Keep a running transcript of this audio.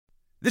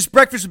This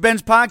Breakfast with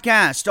Benz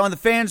podcast on the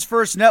Fans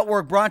First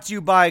Network, brought to you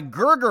by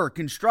Gerger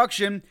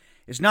Construction.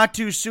 It's not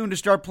too soon to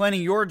start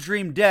planning your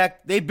dream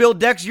deck. They build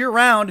decks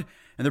year-round,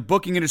 and they're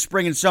booking into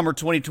spring and summer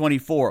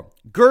 2024.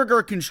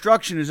 Gerger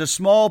Construction is a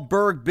small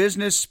burg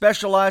business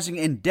specializing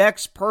in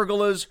decks,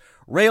 pergolas,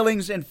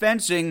 railings, and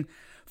fencing.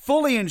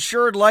 Fully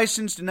insured,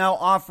 licensed, and now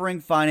offering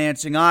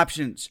financing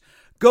options.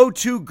 Go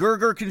to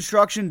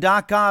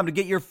GergerConstruction.com to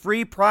get your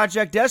free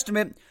project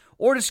estimate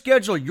or to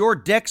schedule your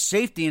deck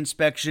safety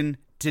inspection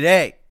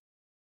today.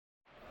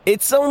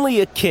 It's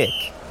only a kick,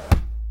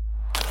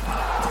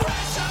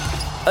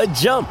 a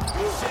jump,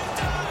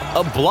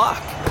 a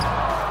block.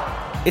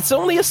 It's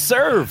only a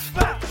serve.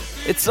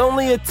 It's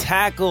only a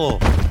tackle,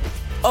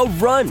 a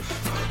run.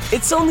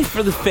 It's only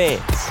for the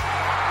fans.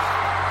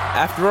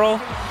 After all,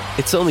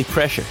 it's only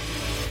pressure.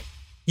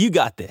 You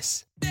got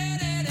this.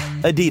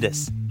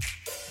 Adidas.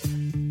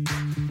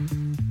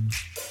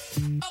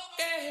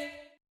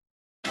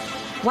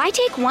 Why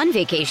take one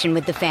vacation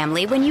with the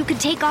family when you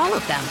could take all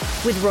of them?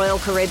 With Royal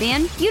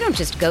Caribbean, you don't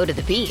just go to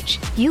the beach.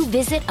 You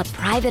visit a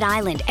private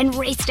island and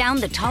race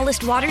down the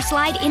tallest water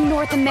slide in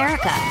North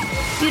America.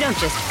 You don't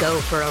just go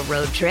for a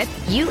road trip.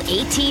 You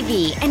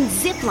ATV and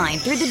zip line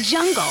through the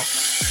jungle.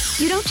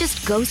 You don't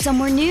just go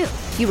somewhere new.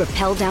 You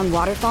rappel down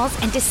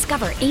waterfalls and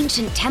discover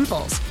ancient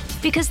temples.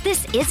 Because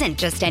this isn't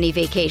just any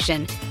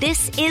vacation.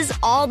 This is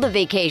all the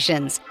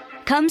vacations.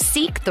 Come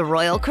seek the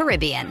Royal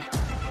Caribbean.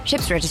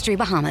 Ships Registry,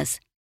 Bahamas.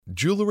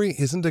 Jewelry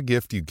isn't a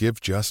gift you give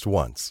just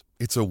once.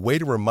 It's a way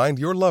to remind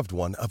your loved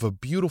one of a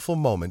beautiful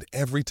moment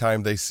every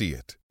time they see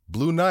it.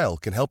 Blue Nile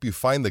can help you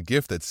find the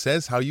gift that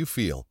says how you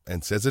feel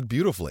and says it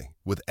beautifully,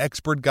 with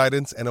expert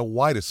guidance and a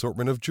wide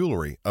assortment of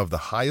jewelry of the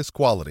highest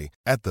quality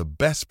at the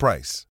best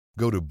price.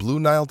 Go to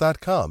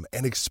BlueNile.com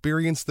and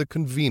experience the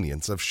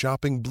convenience of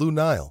shopping Blue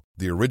Nile,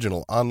 the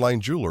original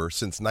online jeweler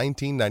since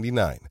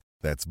 1999.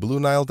 That's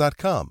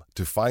BlueNile.com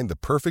to find the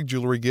perfect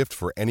jewelry gift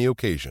for any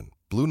occasion.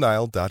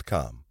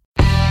 BlueNile.com.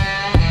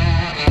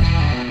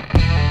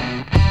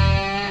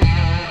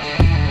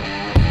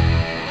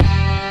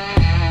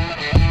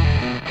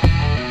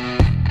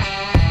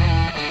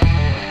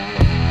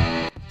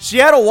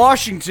 Seattle,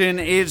 Washington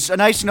is a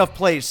nice enough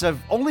place.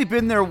 I've only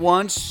been there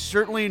once,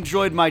 certainly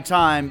enjoyed my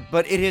time,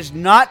 but it has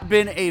not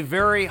been a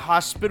very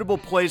hospitable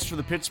place for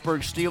the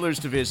Pittsburgh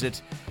Steelers to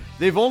visit.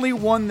 They've only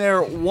won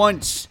there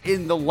once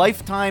in the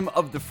lifetime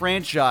of the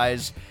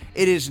franchise.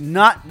 It is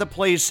not the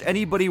place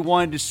anybody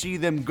wanted to see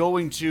them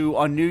going to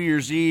on New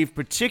Year's Eve,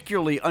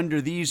 particularly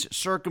under these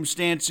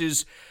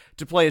circumstances,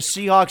 to play a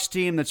Seahawks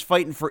team that's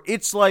fighting for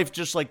its life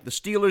just like the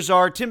Steelers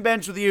are. Tim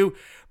Benz with you.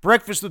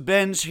 Breakfast with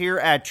Benz here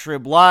at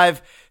Trib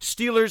Live.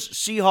 Steelers,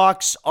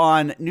 Seahawks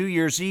on New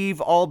Year's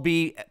Eve. All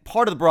be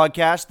part of the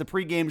broadcast, the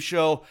pregame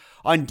show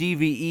on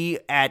DVE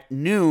at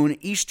noon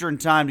Eastern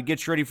time to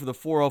get you ready for the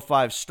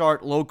 4:05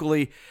 start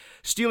locally.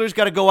 Steelers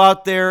got to go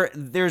out there.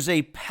 There's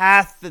a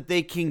path that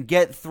they can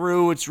get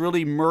through. It's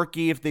really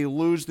murky if they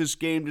lose this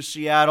game to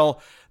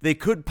Seattle. They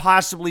could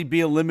possibly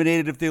be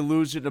eliminated if they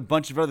lose it. A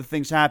bunch of other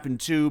things happen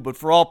too. But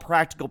for all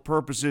practical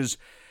purposes,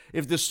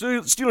 if the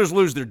Steelers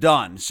lose, they're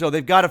done. So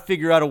they've got to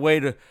figure out a way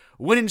to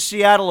win in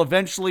Seattle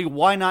eventually.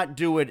 Why not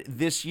do it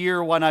this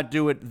year? Why not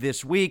do it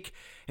this week?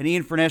 And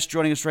Ian Furness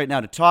joining us right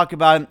now to talk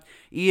about it.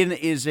 Ian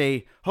is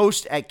a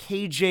host at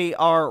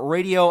KJR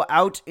Radio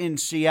out in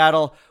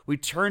Seattle. We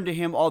turn to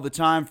him all the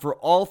time for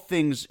all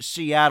things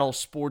Seattle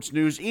sports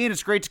news. Ian,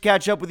 it's great to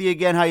catch up with you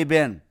again. How you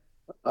been?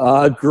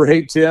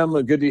 Great, Tim.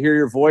 Good to hear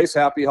your voice.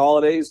 Happy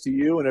holidays to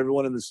you and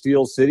everyone in the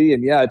Steel City.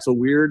 And yeah, it's a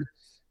weird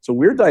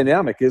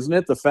dynamic, isn't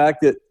it? The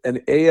fact that an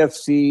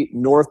AFC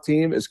North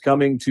team is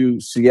coming to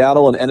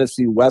Seattle, an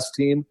NFC West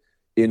team,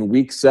 in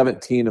week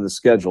 17 of the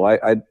schedule.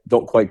 I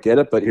don't quite get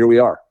it, but here we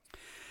are.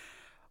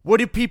 What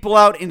do people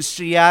out in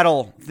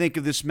Seattle think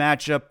of this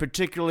matchup,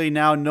 particularly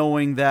now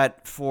knowing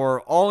that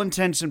for all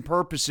intents and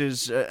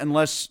purposes,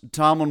 unless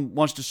Tomlin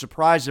wants to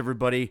surprise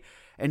everybody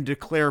and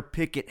declare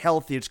Pickett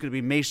healthy, it's going to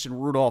be Mason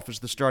Rudolph as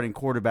the starting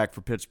quarterback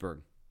for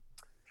Pittsburgh?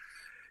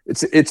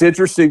 It's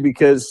interesting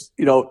because,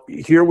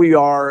 here we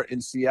are in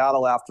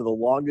Seattle after the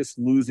longest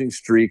losing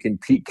streak in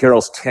Pete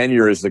Carroll's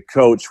tenure as the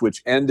coach,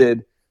 which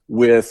ended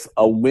with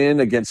a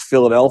win against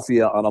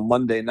Philadelphia on a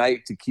Monday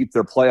night to keep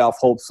their playoff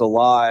hopes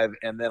alive,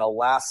 and then a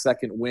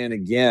last-second win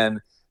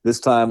again, this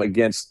time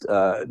against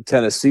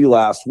Tennessee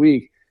last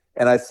week.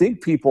 And I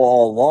think people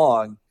all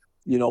along,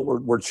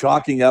 we're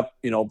chalking up,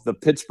 the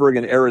Pittsburgh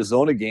and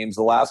Arizona games,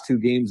 the last two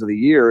games of the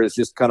year, is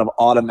just kind of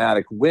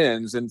automatic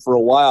wins. And for a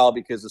while,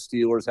 because the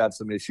Steelers had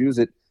some issues,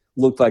 it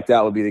looked like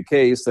that would be the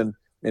case. And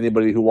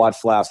anybody who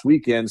watched last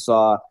weekend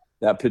saw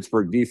that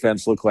Pittsburgh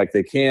defense look like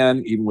they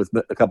can, even with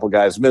a couple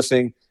guys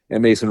missing,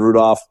 and Mason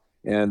Rudolph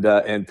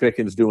and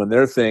Pickens doing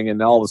their thing. And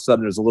now all of a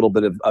sudden there's a little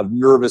bit of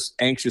nervous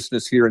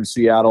anxiousness here in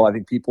Seattle. I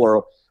think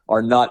people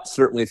are not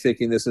certainly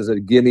thinking this is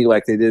a gimme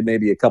like they did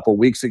maybe a couple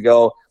weeks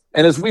ago.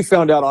 And as we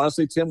found out,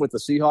 honestly, Tim, with the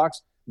Seahawks,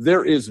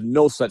 there is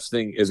no such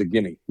thing as a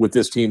gimme with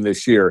this team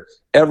this year.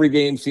 Every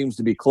game seems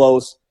to be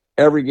close.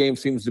 Every game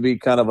seems to be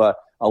kind of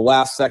a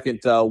last-second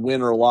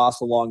win or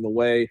loss along the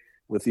way.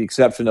 with the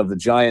exception of the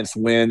Giants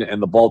win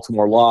and the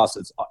Baltimore loss.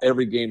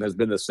 Every game has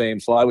been the same.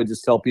 So I would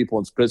just tell people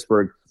in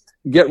Pittsburgh,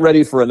 get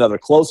ready for another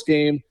close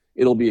game.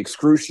 It'll be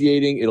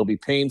excruciating. It'll be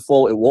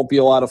painful. It won't be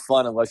a lot of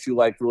fun unless you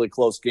like really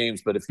close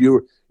games. But if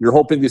you're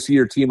hoping to see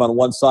your team on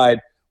one side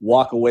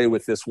walk away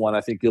with this one,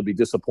 I think you'll be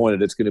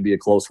disappointed. It's going to be a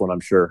close one, I'm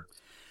sure.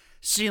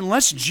 See,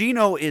 unless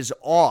Geno is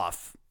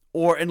off,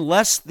 or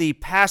unless the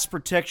pass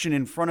protection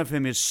in front of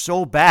him is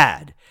so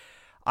bad,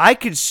 I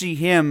could see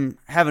him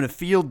having a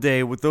field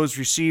day with those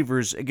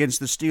receivers against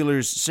the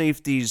Steelers'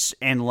 safeties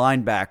and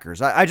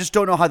linebackers. I just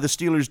don't know how the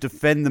Steelers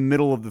defend the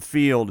middle of the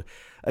field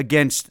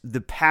against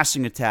the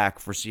passing attack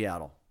for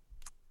Seattle.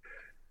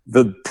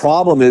 The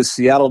problem is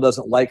Seattle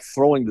doesn't like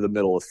throwing to the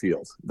middle of the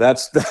field.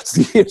 That's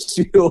the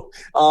issue.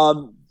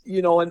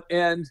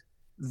 And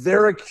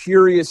they're a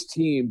curious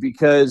team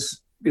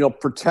because,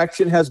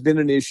 protection has been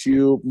an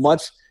issue.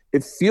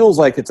 It feels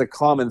like it's a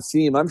common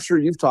theme. I'm sure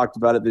you've talked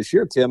about it this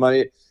year, Tim. I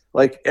mean,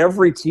 like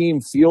every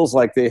team feels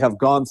like they have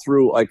gone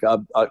through like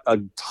a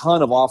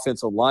ton of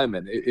offensive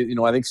linemen.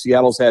 I think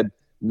Seattle's had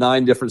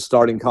 9 different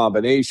starting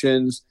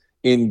combinations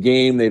in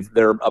game.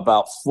 They're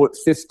about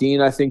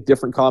 15, I think,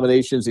 different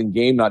combinations in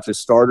game, not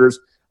just starters.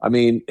 I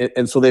mean,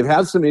 and so they've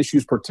had some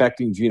issues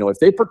protecting Geno. If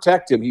they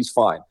protect him, he's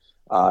fine.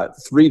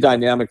 3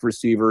 dynamic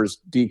receivers,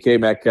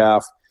 DK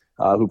Metcalf,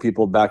 who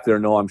people back there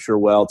know, I'm sure,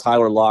 well.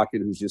 Tyler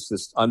Lockett, who's just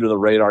this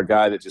under-the-radar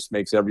guy that just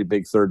makes every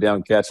big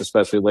third-down catch,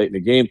 especially late in the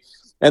game.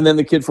 And then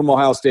the kid from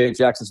Ohio State,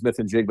 Jackson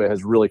Smith-Njigba,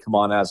 has really come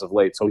on as of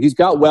late. So he's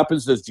got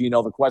weapons, does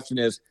Geno. The question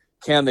is,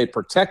 can they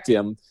protect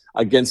him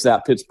against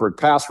that Pittsburgh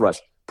pass rush?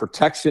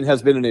 Protection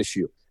has been an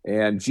issue.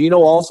 And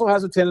Geno also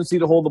has a tendency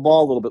to hold the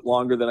ball a little bit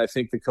longer than I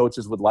think the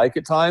coaches would like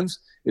at times.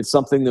 It's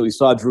something that we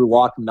saw Drew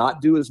Lock not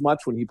do as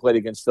much when he played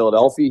against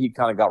Philadelphia. He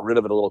kind of got rid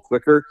of it a little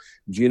quicker.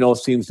 Geno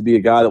seems to be a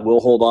guy that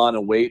will hold on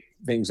and wait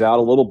things out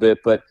a little bit.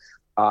 But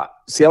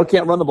Seattle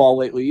can't run the ball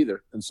lately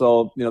either. And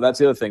so, that's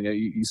the other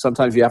thing.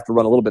 Sometimes you have to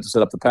run a little bit to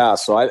set up the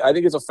pass. So I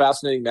think it's a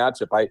fascinating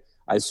matchup.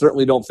 I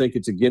certainly don't think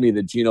it's a gimme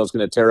that Geno's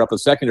going to tear up the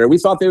secondary. We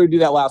thought they would do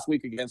that last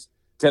week against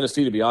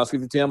Tennessee, to be honest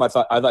with you, Tim. I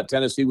thought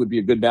Tennessee would be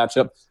a good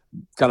matchup,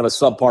 kind of a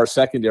subpar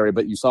secondary,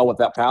 but you saw what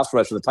that pass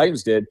rush of the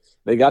Titans did.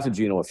 They got to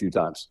Geno a few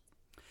times.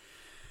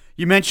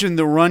 You mentioned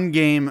the run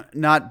game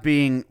not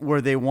being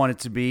where they want it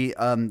to be.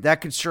 That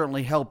could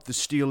certainly help the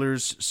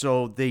Steelers,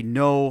 so they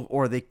know,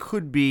 or they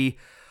could be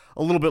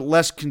a little bit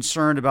less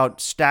concerned about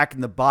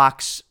stacking the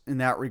box in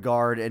that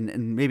regard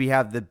and maybe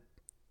have the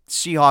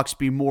Seahawks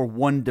be more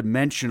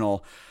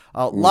one-dimensional.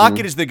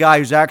 Lockett is the guy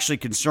who's actually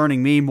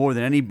concerning me more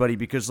than anybody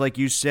because, like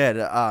you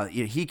said,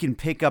 he can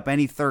pick up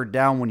any third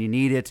down when you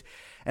need it.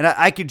 And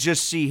I could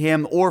just see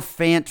him, or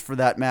Fant for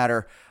that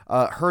matter,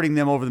 hurting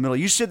them over the middle.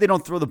 You said they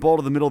don't throw the ball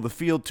to the middle of the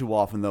field too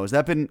often, though. Has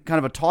that been kind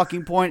of a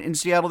talking point in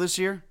Seattle this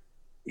year?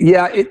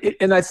 Yeah,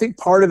 and I think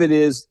part of it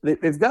is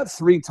they've got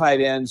 3 tight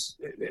ends,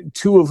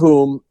 2 of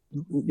whom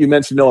you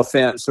mentioned Noah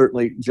Fant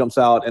certainly jumps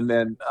out, and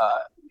then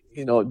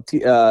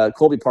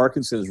Colby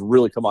Parkinson has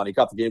really come on. He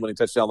caught the game-winning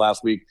touchdown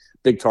last week.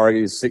 Big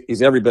target.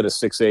 He's every bit of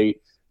 6'8",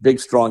 big,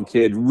 strong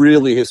kid.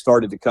 Really has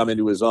started to come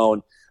into his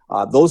own.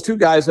 Those 2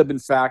 guys have been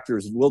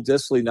factors. Will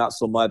Dissly, not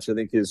so much. I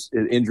think his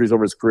injuries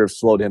over his career have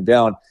slowed him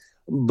down.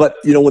 But,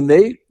 when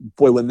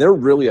they're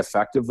really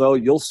effective, though,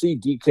 you'll see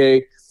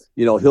DK,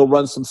 he'll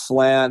run some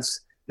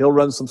slants. He'll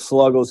run some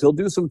sluggos. He'll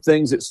do some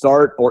things that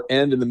start or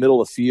end in the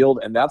middle of the field,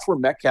 and that's where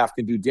Metcalf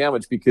can do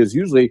damage because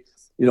usually,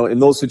 in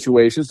those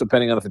situations,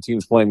 depending on if a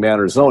team's playing man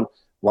or zone,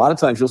 a lot of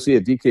times you'll see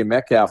a DK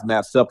Metcalf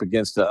matched up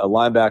against a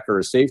linebacker or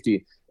a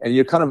safety, and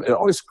you kind of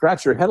always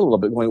scratch your head a little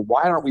bit going,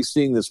 why aren't we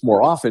seeing this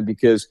more often?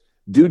 Because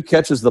dude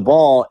catches the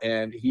ball,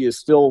 and he is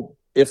still,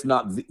 if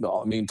not,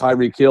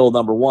 Tyreek Hill,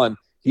 number 1,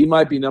 he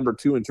might be number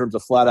 2 in terms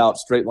of flat-out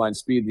straight-line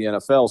speed in the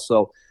NFL.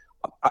 So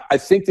I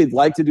think they'd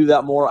like to do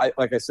that more.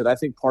 Like I said, I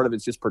think part of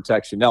it's just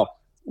protection. Now,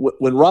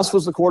 when Russ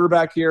was the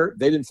quarterback here,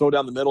 they didn't throw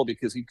down the middle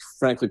because he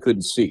frankly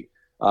couldn't see.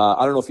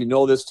 I don't know if you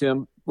know this,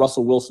 Tim.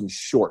 Russell Wilson's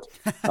short.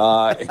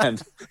 And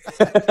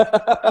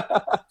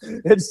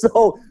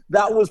so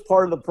that was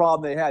part of the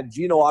problem they had.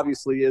 Geno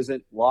obviously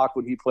isn't. Locke,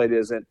 when he played,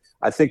 isn't.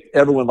 I think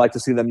everyone would like to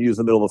see them use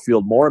the middle of the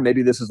field more.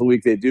 Maybe this is the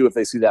week they do if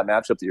they see that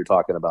matchup that you're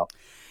talking about.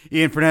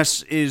 Ian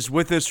Furness is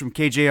with us from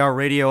KJR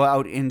Radio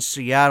out in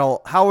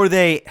Seattle. How are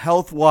they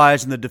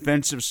health-wise on the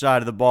defensive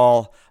side of the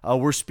ball?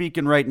 We're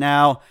speaking right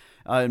now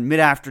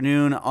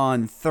mid-afternoon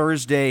on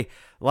Thursday.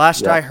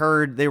 Last I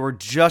heard, they were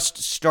just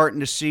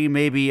starting to see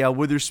maybe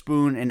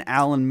Witherspoon and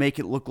Allen make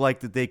it look like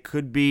that they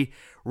could be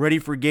ready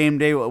for game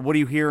day. What are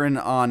you hearing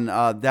on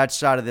that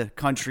side of the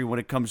country when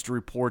it comes to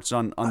reports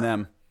on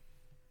them?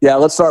 Yeah,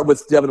 let's start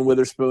with Devin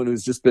Witherspoon,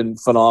 who's just been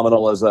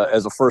phenomenal as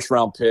a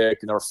first-round pick,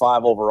 and they're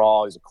 5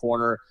 overall. He's a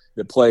corner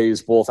that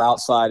plays both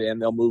outside,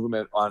 and they'll move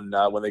him on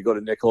when they go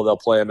to nickel. They'll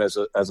play him as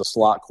a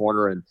slot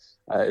corner, and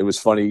it was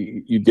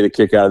funny. You'd get a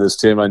kick out of this,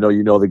 Tim. I know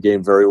you know the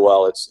game very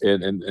well.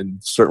 And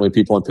certainly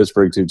people in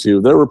Pittsburgh do too.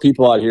 There were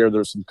people out here.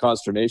 There's some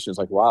consternation. It's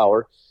like,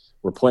 wow,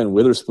 we're playing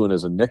Witherspoon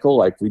as a nickel.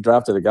 Like we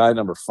drafted a guy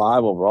number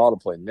 5 overall to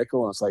play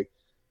nickel, and it's like,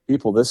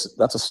 people,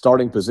 that's a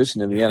starting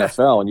position in the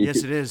NFL, and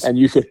Yes, it is. And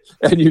you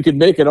could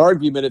make an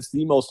argument it's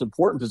the most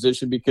important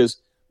position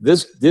because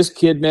this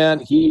kid, man,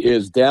 he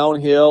is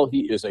downhill.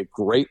 He is a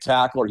great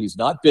tackler. He's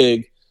not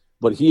big,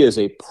 but he is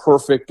a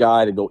perfect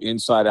guy to go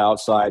inside,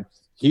 outside.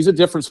 He's a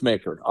difference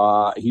maker.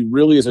 He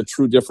really is a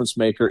true difference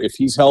maker. If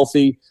he's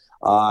healthy,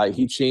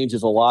 he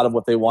changes a lot of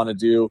what they want to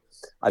do.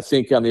 I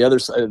think on the other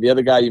side, the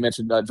other guy you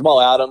mentioned, Jamal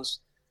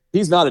Adams,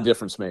 he's not a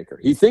difference maker.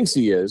 He thinks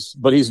he is,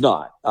 but he's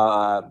not.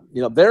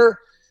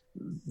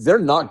 They're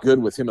not good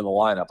with him in the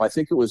lineup. I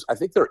think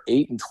they're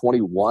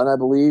 8-21, I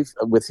believe,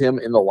 with him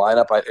in the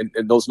lineup.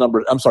 And those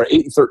numbers, I'm sorry,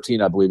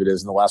 8-13, I believe it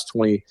is in the last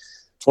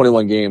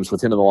 21 games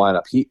with him in the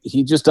lineup.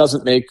 He just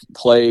doesn't make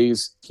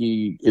plays.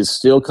 He is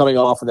still coming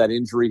off of that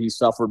injury he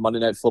suffered Monday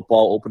Night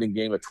Football opening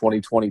game of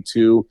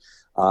 2022.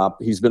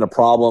 He's been a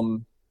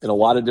problem in a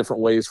lot of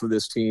different ways for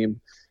this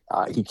team.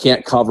 He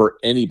can't cover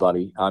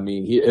anybody. I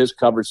mean, his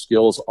coverage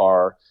skills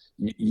are.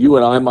 You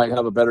and I might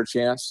have a better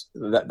chance.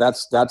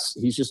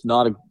 He's just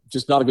not a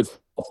good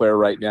football player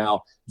right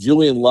now.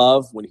 Julian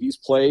Love, when he's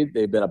played,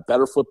 they've been a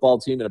better football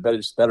team and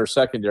a better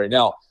secondary.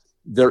 Now,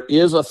 there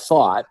is a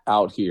thought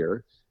out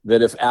here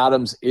that if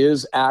Adams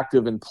is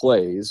active and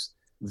plays,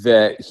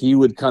 that he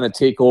would kind of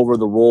take over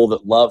the role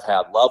that Love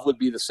had. Love would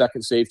be the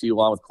second safety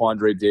along with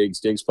Quandre Diggs.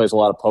 Diggs plays a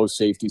lot of post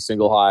safety,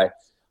 single high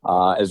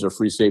as their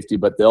free safety,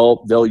 but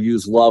they'll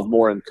use Love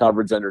more in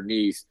coverage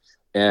underneath.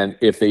 And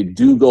if they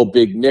do go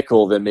big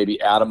nickel, then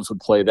maybe Adams would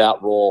play that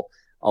role.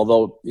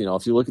 Although,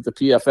 if you look at the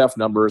PFF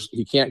numbers,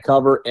 he can't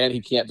cover and he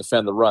can't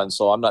defend the run.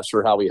 So I'm not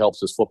sure how he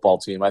helps his football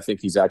team. I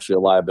think he's actually a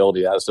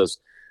liability, as does,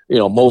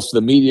 most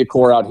of the media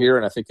corps out here.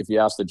 And I think if you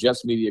ask the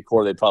Jets media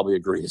corps, they'd probably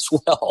agree as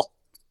well.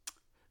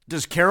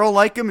 Does Carroll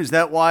like him? Is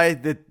that why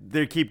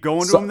they keep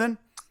going to him then?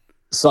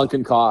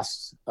 Sunken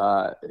costs.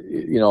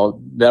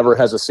 Never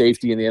has a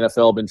safety in the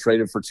NFL been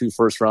traded for 2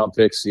 first-round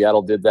picks.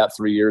 Seattle did that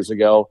 3 years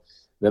ago.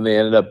 Then they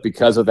ended up,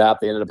 because of that,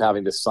 they ended up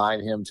having to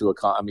sign him to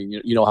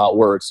you know how it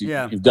works.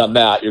 You've done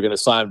that. You're going to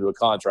sign him to a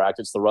contract.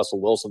 It's the Russell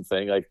Wilson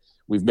thing. Like,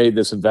 we've made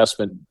this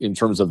investment in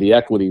terms of the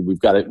equity. We've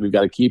got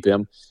to keep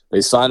him.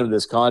 They signed him to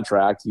this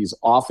contract. He's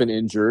often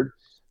injured,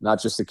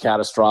 not just a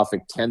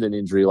catastrophic tendon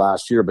injury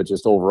last year, but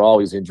just overall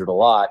he's injured a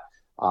lot.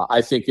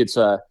 I think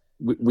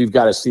we've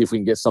got to see if we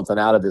can get something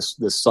out of this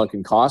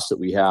sunken cost that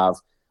we have.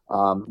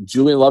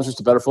 Julian Love's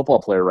just a better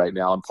football player right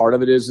now. And part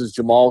of it is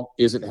Jamal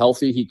isn't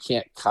healthy. He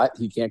can't cut.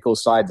 He can't go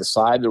side to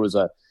side. There was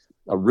a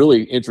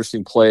really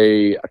interesting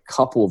play a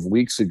couple of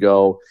weeks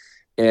ago,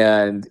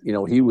 and,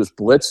 he was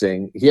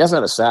blitzing. He hasn't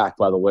had a sack,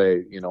 by the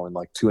way, in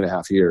like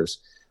 2.5 years.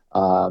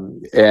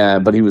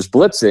 But he was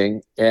blitzing,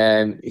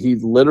 and he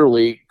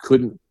literally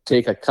couldn't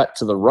take a cut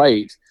to the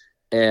right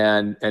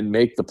and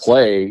make the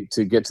play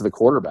to get to the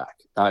quarterback.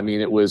 I mean,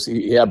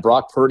 he had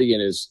Brock Purdy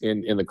in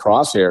the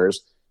crosshairs.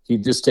 He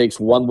just takes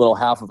one little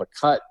half of a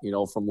cut,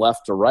 from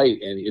left to right,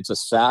 and it's a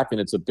sack and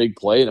it's a big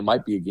play, and it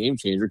might be a game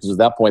changer because at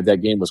that point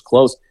that game was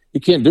close. He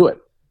can't do it.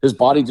 His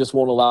body just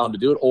won't allow him to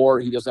do it, or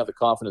he doesn't have the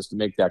confidence to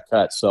make that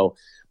cut. So,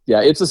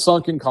 yeah, it's a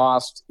sunken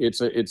cost. It's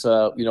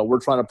a we're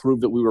trying to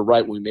prove that we were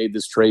right when we made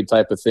this trade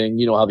type of thing.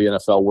 You know how the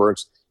NFL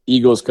works.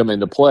 Egos come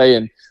into play,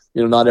 and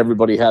not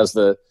everybody has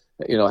the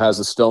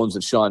stones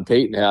that Sean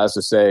Payton has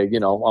to say, I'm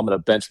going to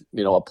bench,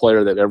 a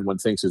player that everyone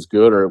thinks is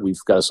good, or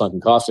we've got a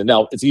sunken cost. And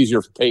now it's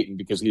easier for Payton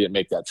because he didn't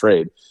make that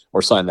trade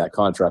or sign that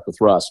contract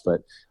with Russ.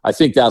 But I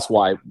think that's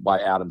why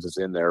Adams is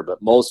in there.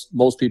 But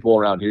most people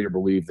around here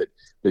believe that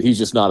he's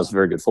just not a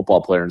very good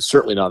football player, and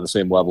certainly not on the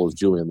same level as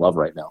Julian Love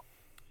right now.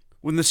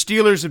 When the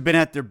Steelers have been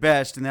at their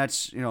best, and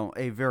that's,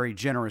 a very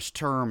generous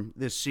term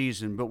this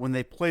season, but when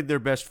they played their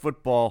best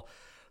football,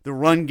 the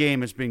run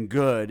game has been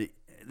good.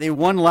 They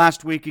won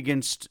last week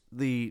against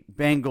the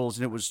Bengals,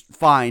 and it was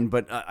fine,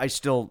 but I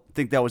still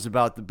think that was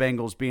about the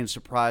Bengals being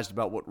surprised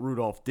about what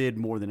Rudolph did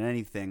more than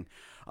anything.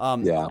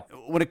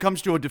 When it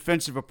comes to a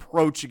defensive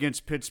approach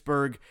against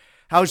Pittsburgh,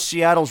 how's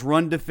Seattle's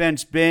run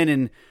defense been?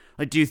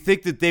 And do you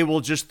think that they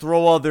will just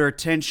throw all their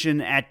attention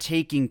at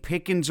taking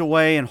Pickens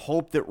away and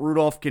hope that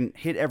Rudolph can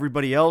hit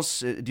everybody else?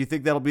 Do you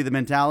think that'll be the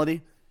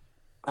mentality?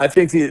 I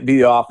think it'd be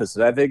the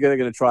opposite. I think they're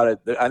going to try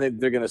to. I think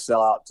they're going to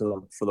sell out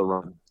for the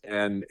run,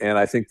 and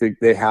I think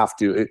they have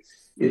to.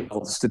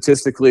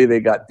 Statistically,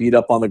 they got beat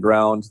up on the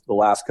ground the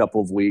last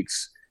couple of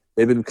weeks.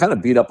 They've been kind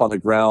of beat up on the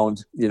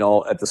ground.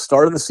 At the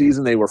start of the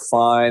season, they were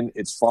fine.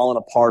 It's fallen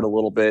apart a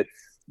little bit.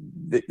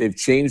 They've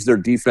changed their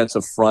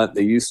defensive front.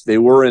 They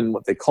were in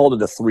what they called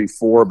it a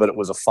 3-4, but it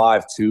was a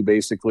 5-2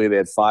 basically. They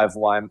had 2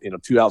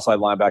 outside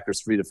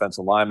linebackers, 3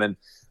 defensive linemen.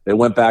 They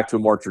went back to a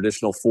more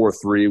traditional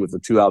 4-3 with the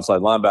 2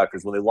 outside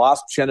linebackers. When they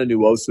lost Uchenna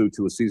Nwosu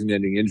to a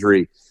season-ending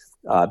injury,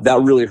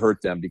 that really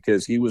hurt them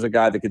because he was a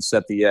guy that could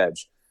set the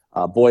edge.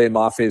 Boye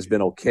Mafe has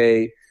been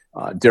okay.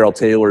 Darrell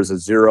Taylor is a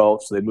 0,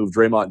 so they moved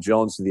Draymond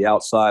Jones to the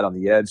outside on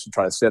the edge to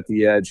try to set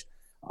the edge.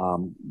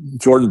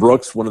 Jordan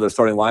Brooks, one of their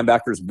starting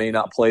linebackers, may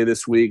not play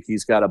this week.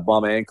 He's got a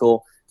bum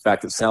ankle. In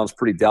fact, it sounds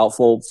pretty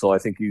doubtful. So I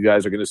think you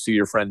guys are going to see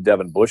your friend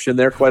Devin Bush in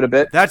there quite a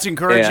bit. That's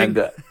encouraging.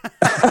 And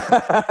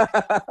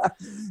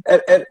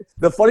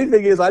the funny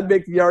thing is, I'd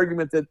make the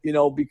argument that,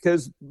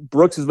 because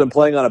Brooks has been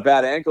playing on a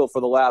bad ankle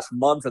for the last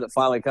month and it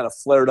finally kind of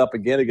flared up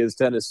again against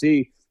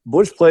Tennessee,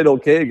 Bush played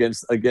okay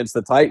against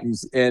the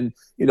Titans. And,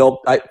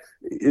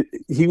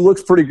 he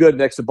looks pretty good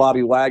next to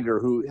Bobby Wagner,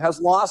 who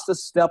has lost a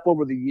step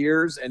over the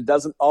years and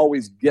doesn't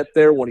always get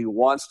there when he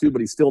wants to,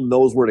 but he still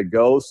knows where to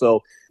go.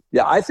 So,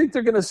 yeah, I think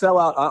they're going to sell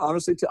out.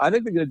 Honestly, I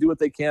think they're going to do what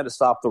they can to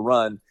stop the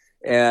run.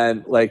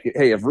 And,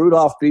 hey, if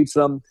Rudolph beats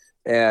them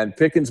and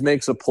Pickens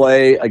makes a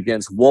play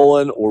against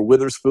Woolen or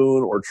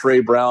Witherspoon or Trey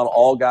Brown,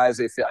 all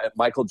guys,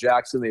 Michael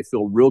Jackson, they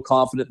feel real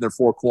confident in their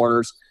four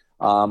corners.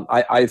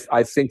 I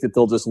think that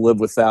they'll just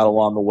live with that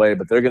along the way,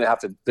 but they're going to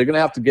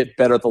have to get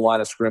better at the line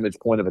of scrimmage,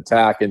 point of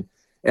attack, and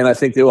I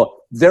think they will.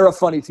 They're a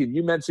funny team.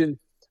 You mentioned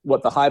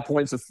what the high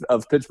points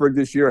of Pittsburgh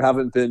this year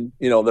haven't been.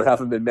 There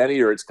haven't been many,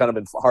 or it's kind of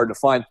been hard to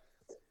find.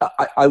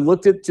 I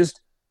looked at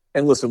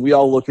and listen, we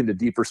all look into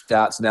deeper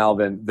stats now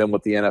than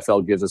what the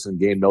NFL gives us in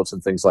game notes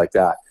and things like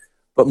that.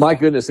 But my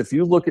goodness, if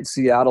you look at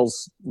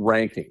Seattle's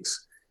rankings,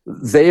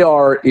 they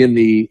are in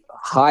the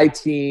high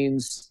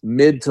teens,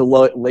 mid to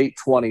late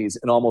 20s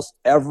in almost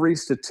every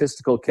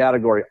statistical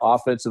category,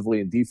 offensively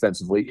and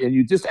defensively. And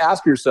you just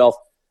ask yourself,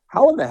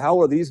 how in the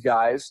hell are these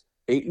guys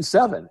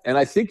 8-7? And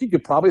I think you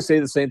could probably say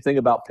the same thing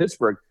about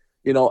Pittsburgh.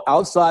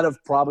 Outside of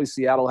probably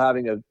Seattle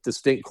having a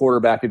distinct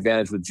quarterback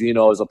advantage with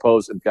Geno, as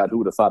opposed to, God, who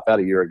would have thought that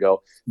a year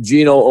ago?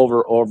 Geno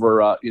over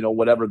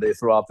whatever they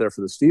throw out there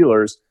for the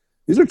Steelers.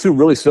 These are two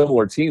really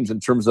similar teams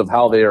in terms of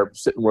how they are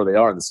sitting where they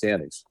are in the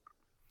standings.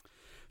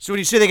 So when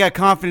you say they got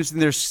confidence in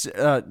their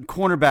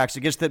cornerbacks,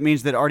 I guess that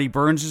means that Artie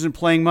Burns isn't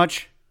playing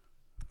much?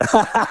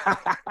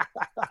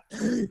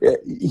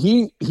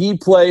 He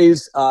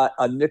plays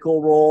a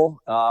nickel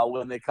role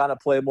when they kind of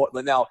play more.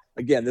 Now,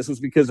 again, this was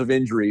because of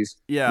injuries.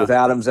 Yeah. With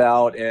Adams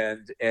out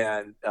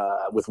and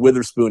with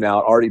Witherspoon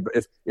out. Artie,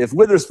 if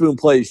Witherspoon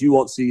plays, you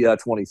won't see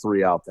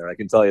 23 out there. I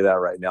can tell you that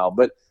right now.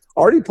 But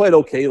Artie played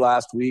okay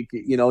last week.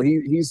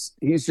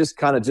 He's just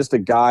kind of just a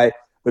guy.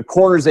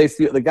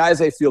 The guys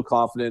they feel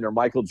confident in are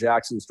Michael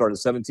Jackson, started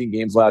 17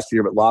 games last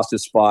year but lost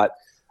his spot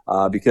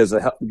because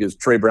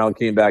Trey Brown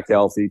came back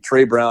healthy.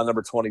 Trey Brown,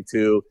 number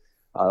 22.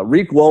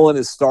 Reek Woolen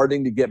is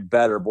starting to get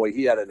better. Boy,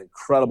 he had an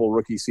incredible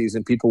rookie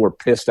season. People were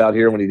pissed out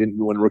here when he didn't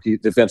win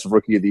defensive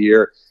rookie of the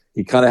year.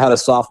 He kind of had a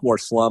sophomore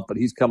slump, but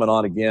he's coming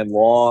on again.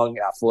 Long,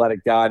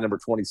 athletic guy, number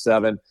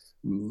 27,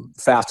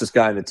 fastest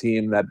guy in the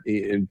team. And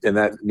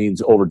that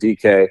means over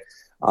DK.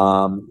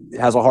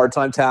 Has a hard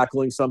time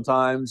tackling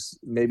sometimes,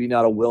 maybe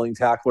not a willing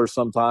tackler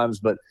sometimes,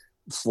 but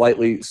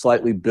slightly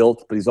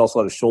built, but he's also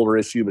had a shoulder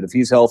issue. But if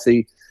he's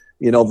healthy,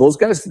 those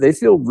guys, they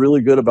feel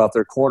really good about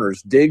their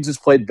corners. Diggs has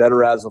played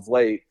better as of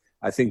late.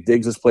 I think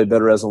Diggs has played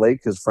better as of late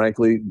because,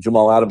 frankly,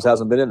 Jamal Adams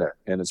hasn't been in there,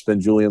 and it's been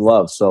Julian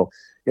Love. So,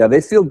 yeah, they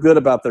feel good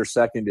about their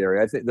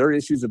secondary. I think their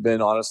issues have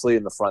been, honestly,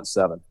 in the front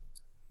seven.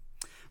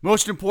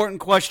 Most important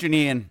question,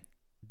 Ian.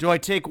 Do I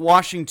take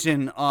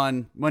Washington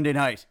on Monday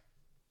night?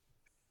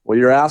 Well,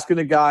 you're asking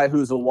a guy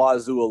who's a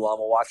Wazoo alum,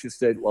 a Washington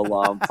State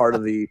alum, part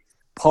of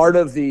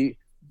the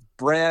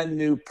brand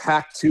new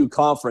Pac-2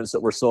 conference that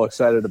we're so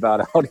excited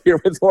about out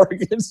here with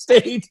Oregon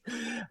State.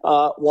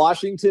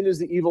 Washington is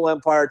the evil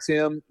empire,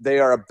 Tim. They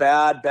are a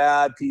bad,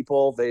 bad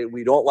people.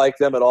 We don't like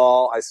them at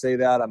all. I say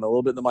that. I'm a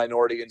little bit in the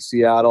minority in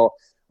Seattle.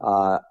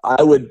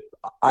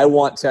 I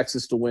want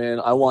Texas to win.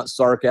 I want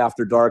Sark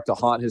after dark to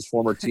haunt his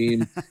former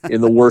team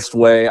in the worst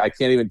way. I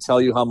can't even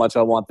tell you how much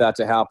I want that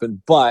to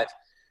happen, but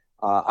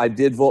I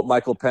did vote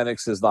Michael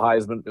Penix as the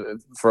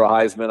Heisman for a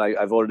Heisman.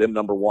 I voted him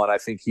number one. I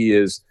think he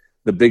is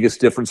the biggest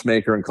difference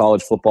maker in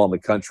college football in the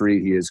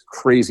country. He is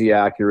crazy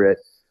accurate.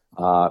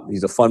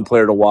 He's a fun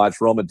player to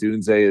watch. Roma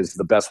Dunze is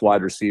the best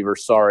wide receiver.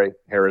 Sorry,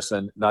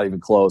 Harrison, not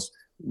even close.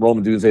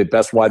 Roma Dunze,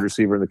 best wide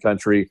receiver in the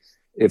country.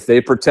 If they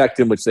protect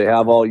him, which they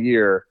have all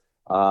year,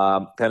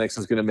 Penix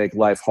is going to make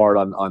life hard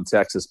on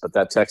Texas, but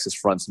that Texas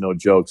front's no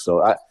joke.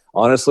 So,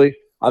 honestly,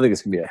 I think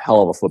it's going to be a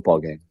hell of a football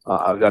game.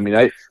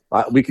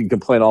 We can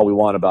complain all we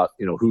want about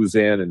who's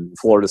in and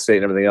Florida State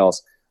and everything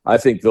else. I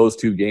think those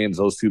two games,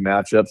 those two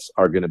matchups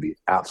are going to be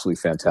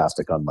absolutely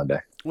fantastic on Monday.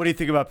 What do you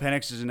think about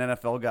Penix as an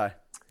NFL guy?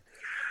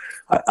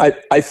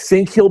 I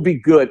think he'll be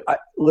good.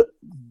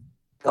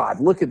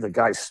 Look at the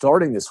guy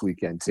starting this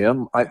weekend,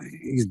 Tim.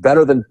 He's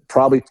better than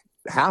probably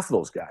half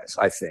those guys,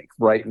 I think,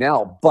 right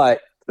now.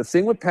 But the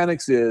thing with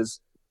Penix is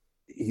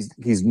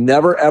he's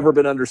never, ever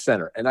been under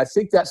center. And I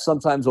think that's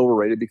sometimes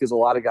overrated because a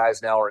lot of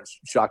guys now are in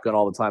shotgun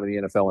all the time in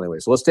the NFL anyway.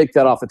 So let's take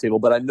that off the table.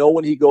 But I know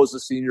when he goes to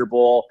Senior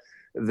Bowl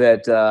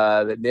that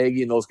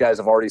Nagy and those guys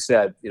have already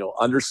said,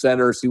 under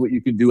center, see what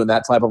you can do in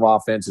that type of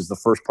offense is the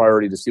first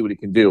priority to see what he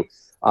can do.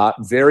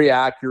 Very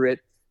accurate.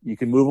 You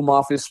can move him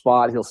off his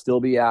spot. He'll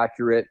still be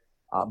accurate.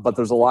 But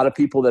there's a lot of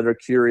people that are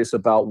curious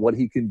about what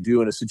he can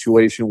do in a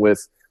situation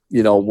with,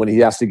 when he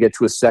has to get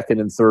to a second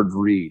and third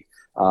read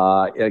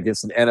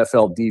against an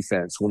NFL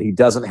defense, when he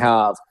doesn't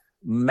have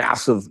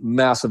massive,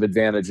 massive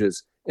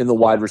advantages in the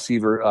wide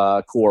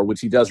receiver core,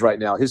 which he does right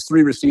now. His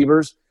three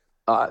receivers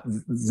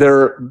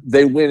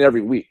they win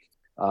every week.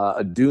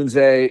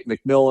 Dunze,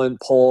 McMillan,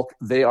 Polk,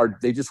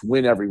 they just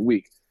win every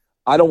week.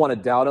 I don't want to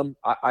doubt him.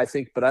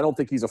 But I don't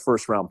think he's a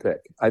first-round pick.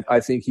 I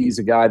think he's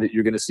a guy that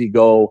you're going to see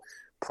go.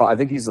 I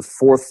think he's the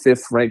 4th,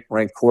 5th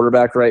ranked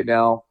quarterback right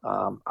now.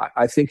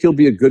 I think he'll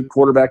be a good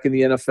quarterback in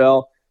the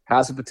NFL.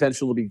 Has the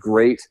potential to be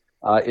great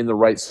in the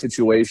right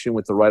situation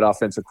with the right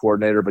offensive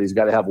coordinator, but he's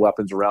got to have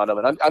weapons around him.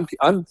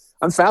 And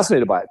I'm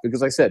fascinated by it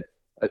because, like I said,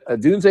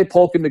 Dunze,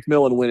 Polk, and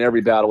McMillan win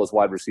every battle as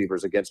wide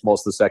receivers against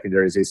most of the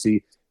secondaries they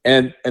see.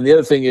 And the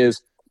other thing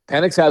is,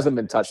 Penix hasn't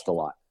been touched a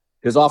lot.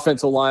 His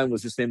offensive line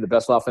was just named the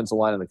best offensive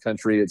line in the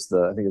country. I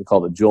think it's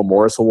called the Jill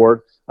Morris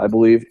Award, I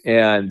believe.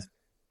 And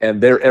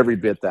they're every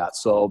bit that.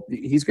 So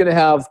he's going to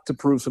have to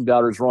prove some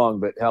doubters wrong.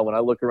 But when I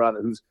look around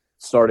at who's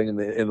starting in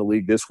the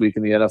league this week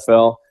in the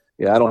NFL,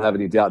 I don't have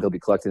any doubt he'll be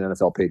collecting an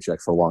NFL paycheck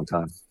for a long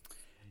time.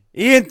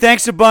 Ian,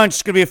 thanks a bunch.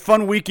 It's going to be a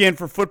fun weekend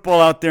for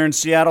football out there in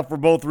Seattle for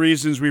both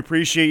reasons. We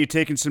appreciate you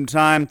taking some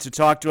time to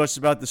talk to us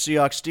about the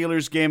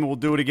Seahawks-Steelers game, and we'll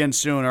do it again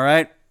soon, all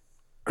right?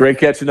 Great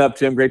catching up,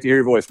 Tim. Great to hear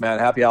your voice, man.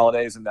 Happy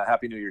holidays and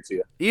Happy New Year to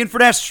you. Ian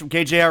Furness from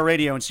KJR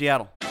Radio in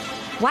Seattle.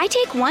 Why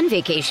take one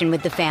vacation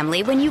with the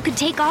family when you could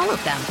take all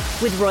of them?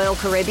 With Royal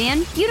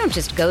Caribbean, you don't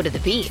just go to the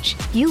beach.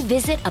 You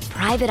visit a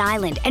private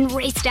island and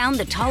race down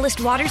the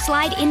tallest water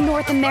slide in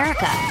North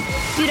America.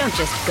 You don't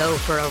just go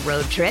for a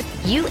road trip.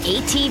 You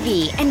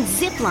ATV and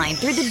zip line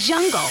through the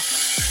jungle.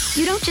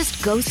 You don't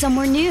just go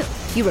somewhere new.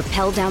 You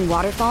rappel down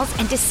waterfalls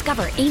and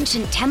discover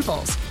ancient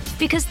temples.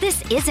 Because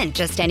this isn't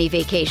just any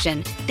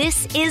vacation.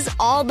 This is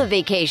all the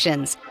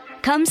vacations.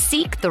 Come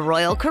seek the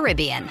Royal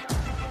Caribbean.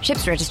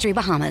 Ships Registry,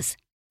 Bahamas.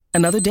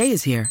 Another day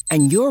is here,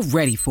 and you're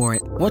ready for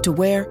it. What to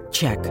wear?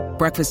 Check.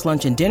 Breakfast,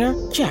 lunch, and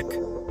dinner? Check.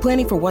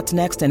 Planning for what's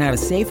next and how to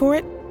save for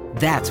it?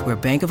 That's where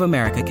Bank of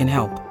America can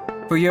help.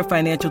 For your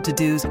financial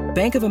to-dos,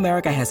 Bank of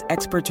America has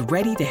experts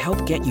ready to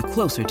help get you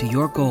closer to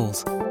your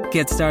goals.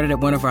 Get started at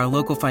one of our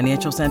local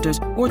financial centers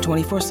or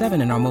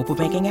 24/7 in our mobile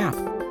banking app.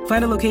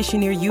 Find a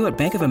location near you at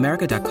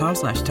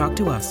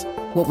bankofamerica.com/talktous.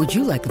 What would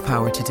you like the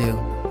power to do?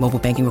 Mobile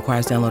banking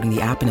requires downloading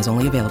the app and is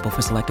only available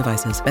for select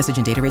devices. Message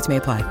and data rates may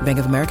apply. Bank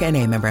of America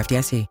NA, member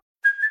FDIC.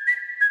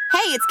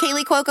 Hey, it's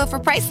Kaylee Cuoco for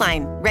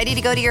Priceline. Ready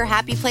to go to your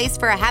happy place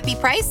for a happy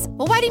price?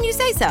 Well, why didn't you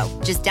say so?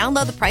 Just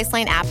download the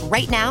Priceline app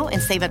right now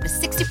and save up to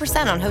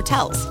 60% on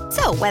hotels.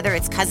 So whether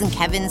it's Cousin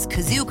Kevin's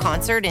Kazoo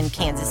Concert in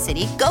Kansas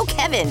City, go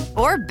Kevin,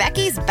 or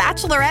Becky's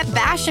Bachelorette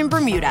Bash in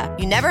Bermuda,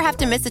 you never have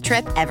to miss a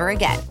trip ever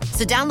again.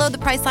 So download the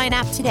Priceline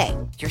app today.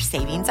 Your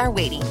savings are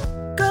waiting.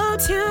 Go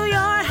to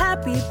your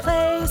happy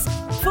place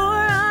for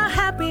a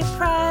happy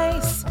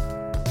price.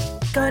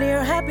 Go to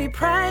your happy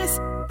price,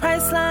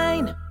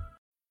 Priceline.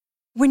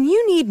 When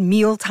you need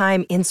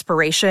mealtime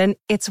inspiration,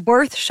 it's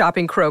worth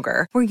shopping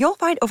Kroger, where you'll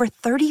find over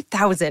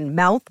 30,000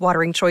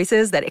 mouth-watering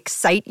choices that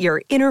excite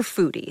your inner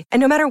foodie. And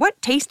no matter what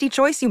tasty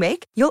choice you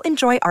make, you'll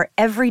enjoy our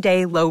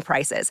everyday low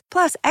prices,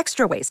 plus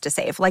extra ways to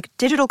save, like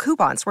digital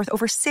coupons worth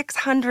over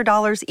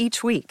 $600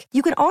 each week.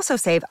 You can also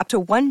save up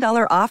to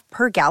 $1 off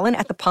per gallon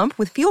at the pump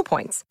with fuel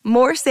points.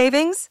 More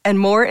savings and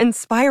more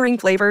inspiring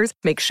flavors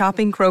make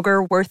shopping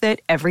Kroger worth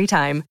it every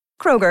time.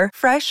 Kroger,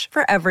 fresh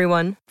for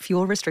everyone.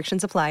 Fuel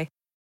restrictions apply.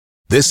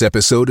 This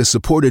episode is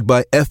supported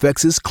by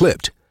FX's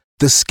Clipped,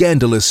 the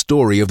scandalous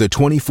story of the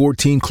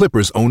 2014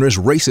 Clippers owner's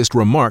racist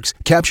remarks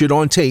captured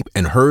on tape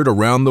and heard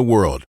around the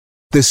world.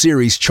 The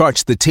series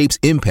charts the tape's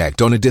impact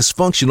on a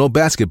dysfunctional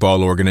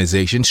basketball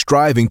organization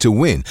striving to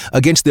win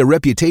against their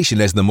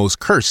reputation as the most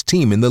cursed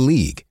team in the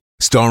league.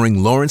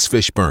 Starring Lawrence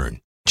Fishburne,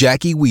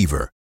 Jackie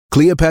Weaver,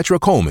 Cleopatra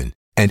Coleman,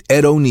 and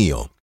Ed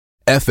O'Neill.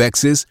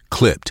 FX's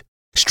Clipped,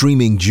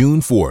 streaming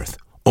June 4th,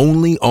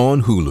 only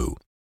on Hulu.